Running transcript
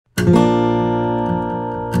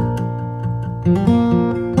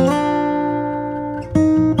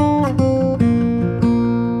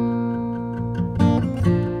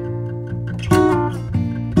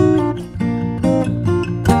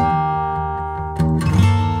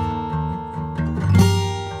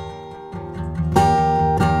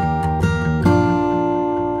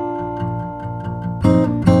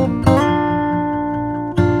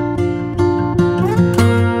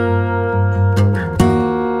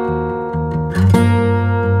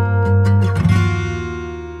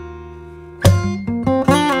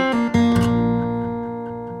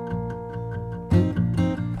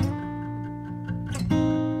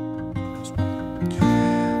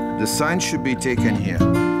sign should be taken here,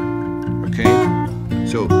 okay?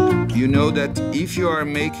 So you know that if you are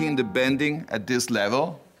making the bending at this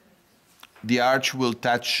level, the arch will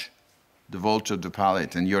touch the vault of the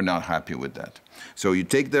pallet, and you're not happy with that. So you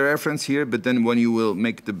take the reference here, but then when you will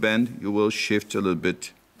make the bend, you will shift a little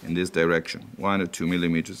bit in this direction, 1 or 2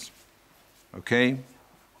 millimeters, okay?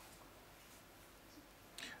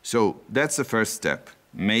 So that's the first step.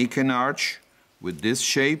 Make an arch with this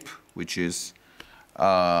shape, which is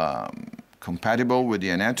compatible with the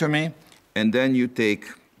anatomy, and then you take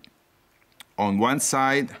on one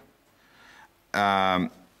side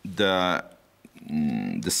the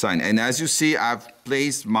sign. And as you see, I've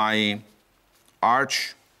placed my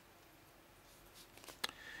arch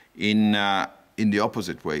in the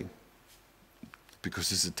opposite way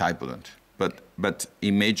because it's a Typodont. But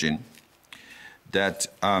imagine that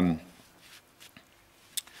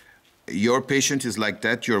your patient is like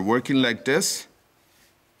that, you're working like this,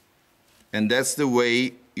 and that's the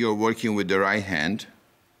way you're working with the right hand.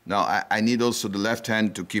 Now, I need also the left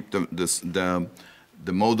hand to keep the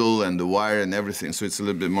model and the wire and everything, so it's a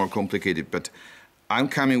little bit more complicated. But I'm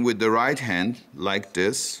coming with the right hand like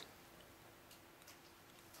this,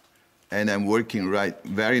 and I'm working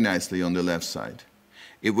very nicely on the left side.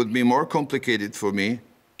 It would be more complicated for me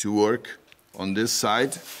to work on this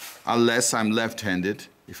side unless I'm left-handed.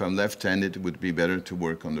 If I'm left-handed, it would be better to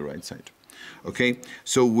work on the right side. Okay,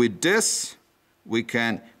 so with this, we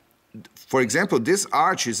can, for example, this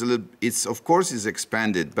arch is of course is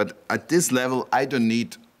expanded, but at this level, I don't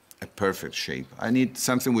need a perfect shape. I need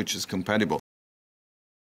something which is compatible.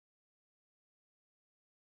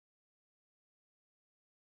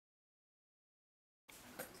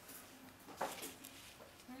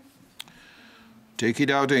 Take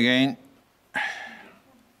it out again.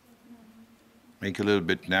 Make it a little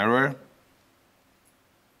bit narrower.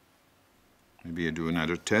 Maybe I do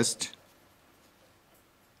another test,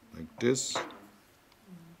 like this.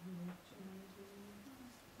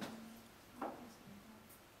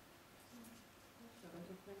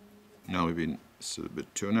 No, maybe it's a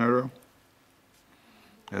bit too narrow.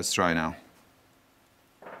 Let's try now.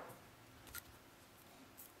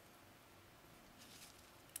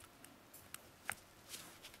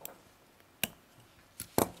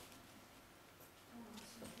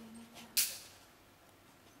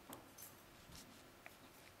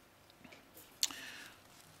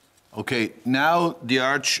 Okay, now the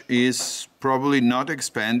arch is probably not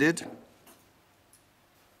expanded.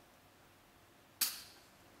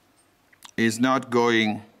 Is not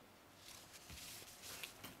going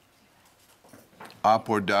up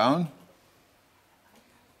or down.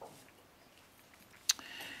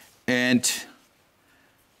 And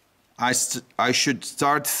I should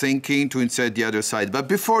start thinking to insert the other side. But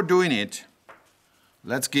before doing it,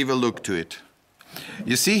 let's give a look to it.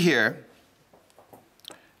 You see here,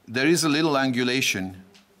 there is a little angulation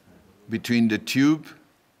between the tube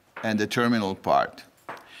and the terminal part.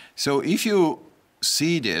 So if you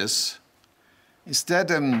see this,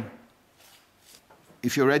 instead,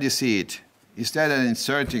 if you already see it, instead of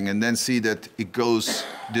inserting and then see that it goes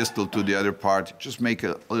distal to the other part, just make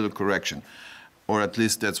a little correction. Or at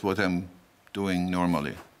least that's what I'm doing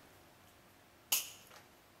normally.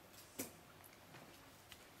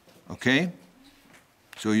 Okay?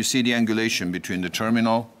 So you see the angulation between the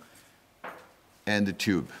terminal and the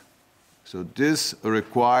tube. So this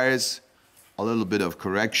requires a little bit of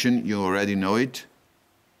correction. You already know it.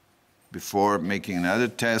 Before making another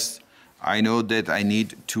test, I know that I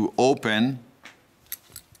need to open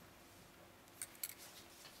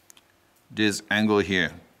this angle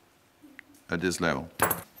here at this level.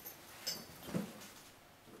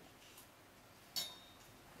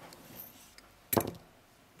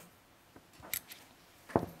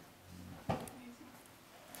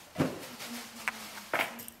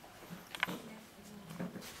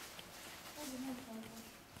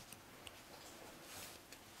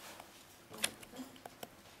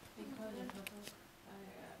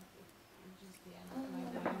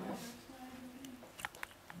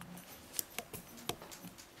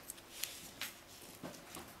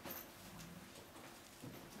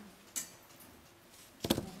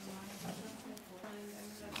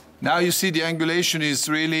 Now you see the angulation is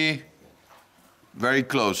really very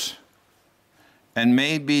close. And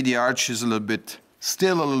maybe the arch is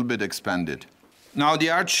still a little bit expanded. Now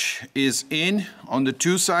the arch is in on the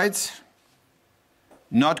two sides,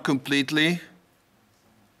 not completely.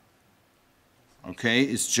 Okay,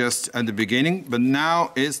 it's just at the beginning, but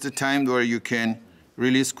now is the time where you can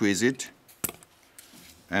really squeeze it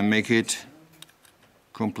and make it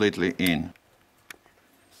completely in.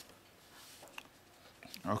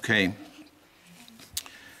 Okay.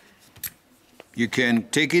 You can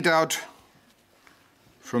take it out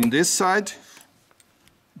from this side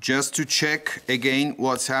just to check again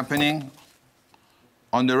what's happening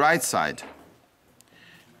on the right side.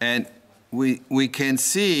 And we can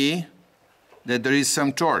see that there is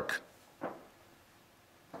some torque.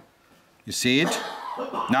 You see it?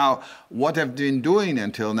 Now, what I've been doing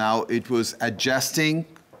until now, it was adjusting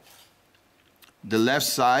the left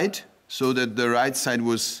side so that the right side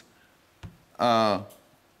was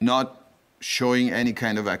not showing any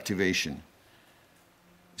kind of activation.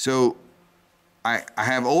 So I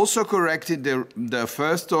have also corrected the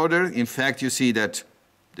first order. In fact, you see that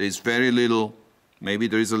there is very little, maybe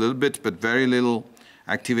there is a little bit, but very little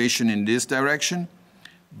activation in this direction.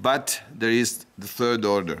 But there is the third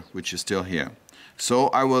order, which is still here. So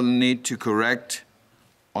I will need to correct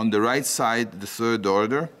on the right side the third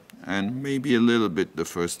order and maybe a little bit the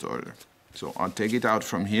first order. So I'll take it out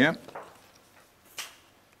from here.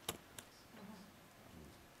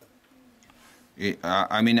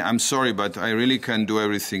 I mean, I'm sorry, but I really can't do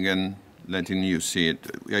everything and letting you see it.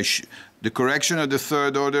 The correction of the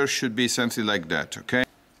third order should be something like that, okay?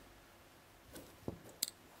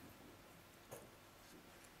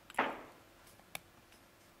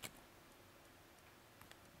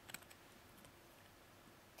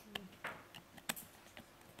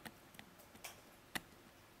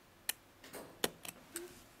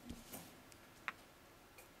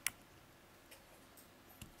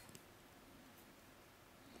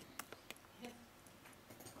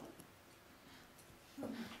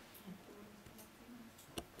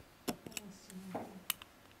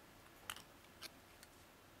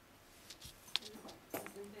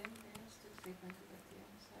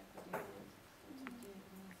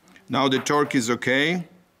 Now the torque is okay,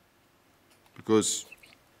 because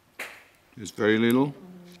there's very little.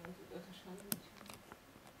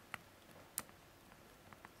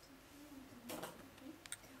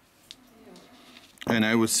 And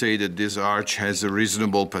I would say that this arch has a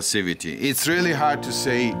reasonable passivity. It's really hard to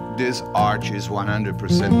say this arch is 100%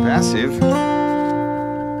 passive.